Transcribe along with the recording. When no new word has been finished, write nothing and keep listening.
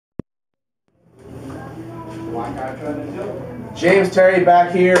James Terry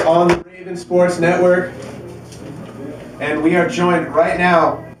back here on the Raven Sports Network. And we are joined right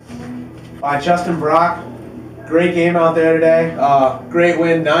now by Justin Brock. Great game out there today. Great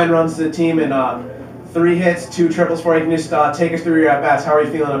win, 9 runs to the team and 3 hits, 2 triples for you. Can you just take us through your at-bats? How are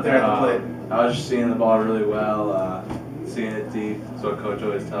you feeling up there at the plate? I was just seeing the ball really well, seeing it deep. That's what Coach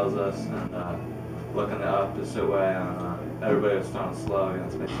always tells us. And looking the opposite way. Everybody was throwing slow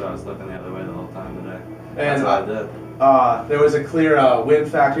against me, so I was looking the other way the whole time today. That's what I did. There was a clear win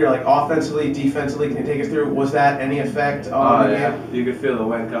factor, like offensively, defensively. Can you take us through? Was that any effect on the game? You could feel the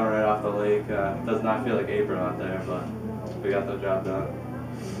wind coming right off the lake. It does not feel like April out there, but we got the job done.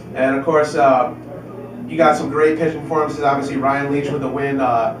 And of course, you got some great pitching performances. Obviously, Ryan Leach with the win.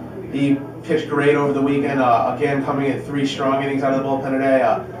 He pitched great over the weekend. Again, coming in 3 strong innings out of the bullpen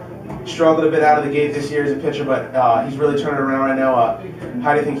today. Struggled a bit out of the gate this year as a pitcher, but he's really turning around right now.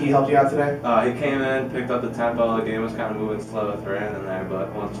 How do you think he helped you out today? He came in, picked up the tempo. The game was kind of moving slow with Rand in there,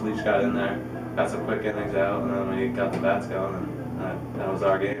 but once Leach got in there, got some quick innings out, and then we got the bats going, and that was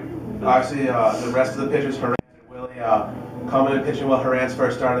our game. Obviously, the rest of the pitchers, Horan and Willie, coming and pitching well. Horan's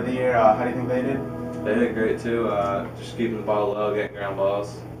first start of the year. How do you think they did? They did great too. Just keeping the ball low, getting ground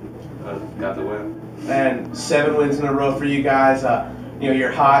balls. Got the win. And 7 wins in a row for you guys. You know,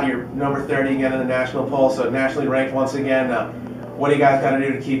 you're hot. You're number 30 again in the national poll, so nationally ranked once again. What do you guys got to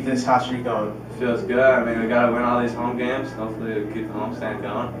do to keep this hot streak going? Feels good. I mean, we got to win all these home games. Hopefully, we keep the homestand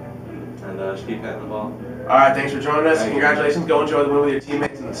going and just keep hitting the ball. All right, thanks for joining us. Congratulations. Go enjoy the win with your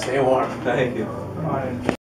teammates and stay warm. Thank you.